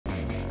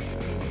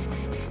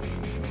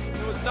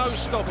no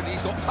stopping it.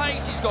 He's got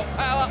pace, he's got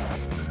power.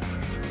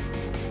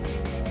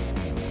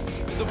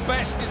 The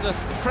best in the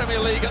Premier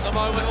League at the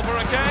moment. Over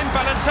again,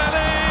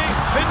 Balotelli,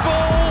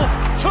 pinball,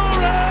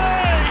 Touré!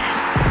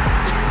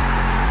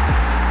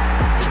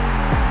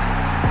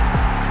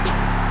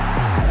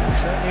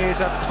 Certainly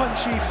is a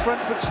punchy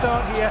front foot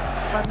start here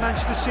by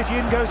Manchester City.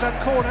 In goes that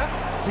corner.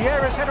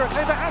 Vieira's header, a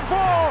clever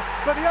handball,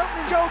 but the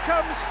opening goal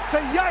comes for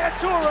Yaya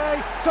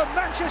Touré for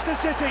Manchester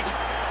City.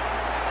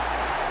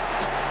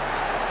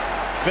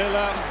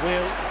 Villa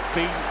will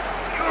be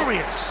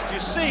furious. You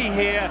see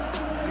here,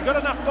 you've got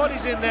enough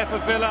bodies in there for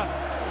Villa.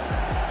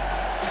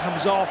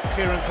 Comes off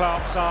Kieran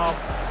Clark's arm,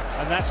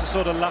 and that's the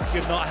sort of luck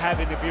you're not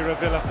having if you're a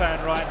Villa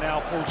fan right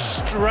now. Falls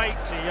straight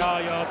to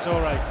Yaya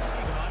Touré.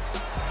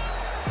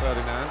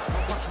 Ferdinand,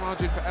 not much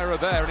margin for error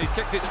there, and he's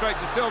kicked it straight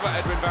to Silva,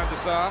 Edwin van der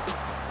Sar.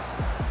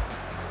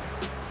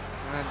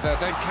 And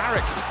then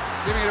Carrick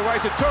giving it away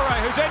to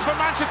Touré, who's in for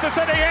Manchester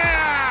City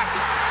here!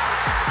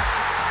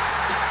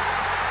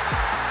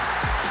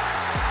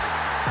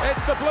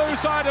 It's the blue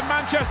side of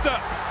Manchester.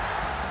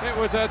 It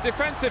was a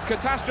defensive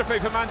catastrophe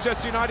for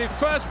Manchester United.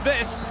 First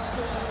this,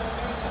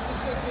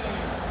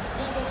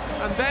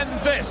 and then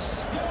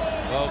this.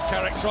 Well,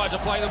 Carrick tried to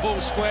play the ball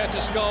square to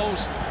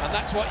Scholes, and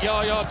that's what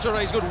Yaya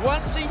Touré's good.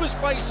 Once he was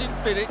facing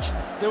Vidic,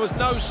 there was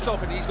no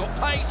stopping. He's got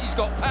pace, he's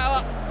got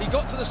power. He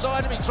got to the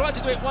side of him. He tried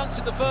to do it once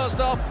in the first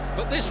half,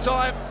 but this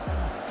time,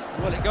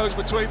 well, it goes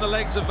between the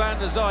legs of Van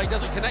der Sar. He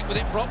doesn't connect with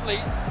it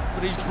properly,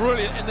 but he's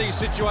brilliant in these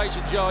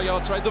situations, Yaya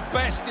Touré. The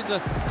best in the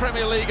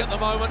Premier League at the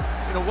moment,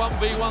 in a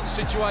 1v1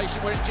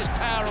 situation where it's just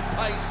power and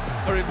pace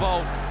are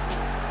involved.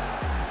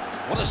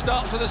 What a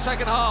start to the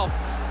second half.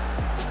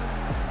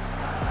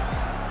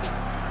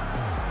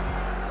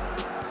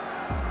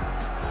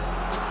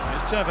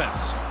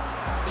 Tevez,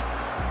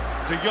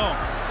 De Jong,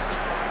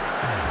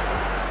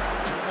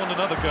 want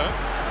another go,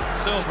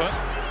 Silva,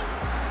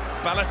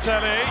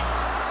 Balotelli,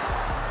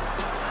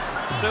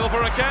 Silva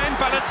again,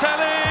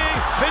 Balotelli,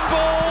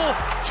 pinball,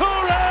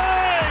 Touré!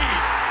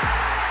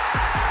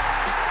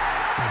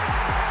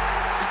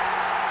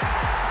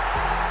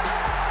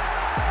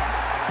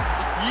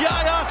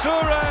 Yaya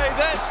Touré,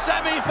 their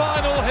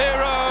semi-final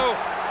hero,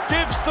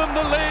 gives them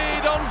the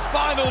lead on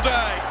final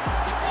day.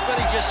 But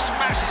he just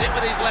smashes it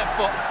with his left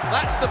foot.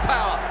 That's the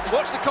power.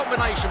 Watch the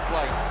combination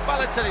play.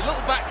 Balotelli,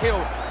 little back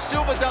heel.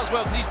 Silva does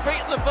well because he's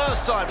beaten the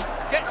first time.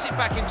 Gets it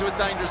back into a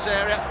dangerous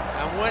area.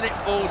 And when it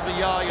falls for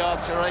Yaya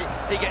Touré,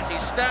 he gets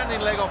his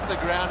standing leg off the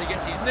ground. He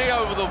gets his knee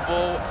over the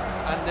ball.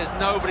 And there's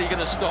nobody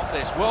going to stop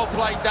this. Well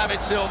played,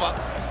 David Silva.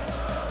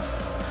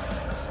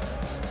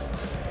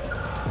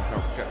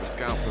 Helped get the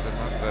scalp of him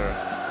up there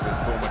with his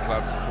former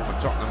clubs, former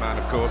Tottenham man,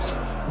 of course.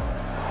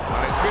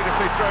 And it's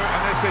beautifully through,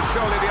 and this is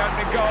surely the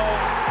opening goal,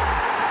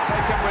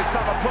 taken with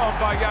some aplomb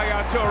by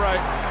Yaya Touré.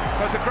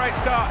 So it's a great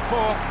start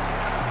for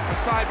a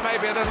side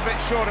maybe a little bit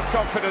short of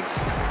confidence.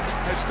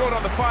 They've scored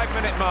on the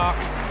 5-minute mark.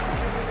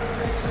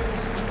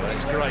 Well,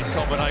 it's great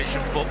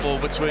combination football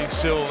between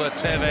Silva,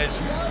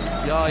 Tevez,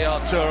 Yaya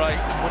Touré.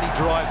 When he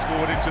drives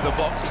forward into the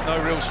box, there's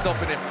no real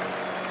stopping him.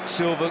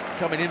 Silva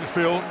coming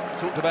infield,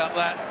 talked about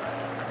that.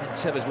 And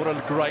Tevez, what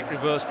a great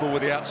reverse ball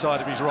with the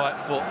outside of his right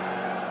foot.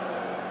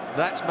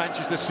 That's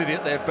Manchester City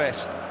at their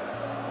best.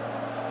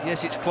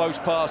 Yes, it's close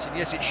passing,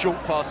 yes, it's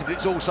short passing, but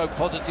it's also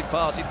positive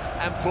passing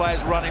and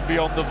players running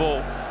beyond the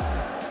ball.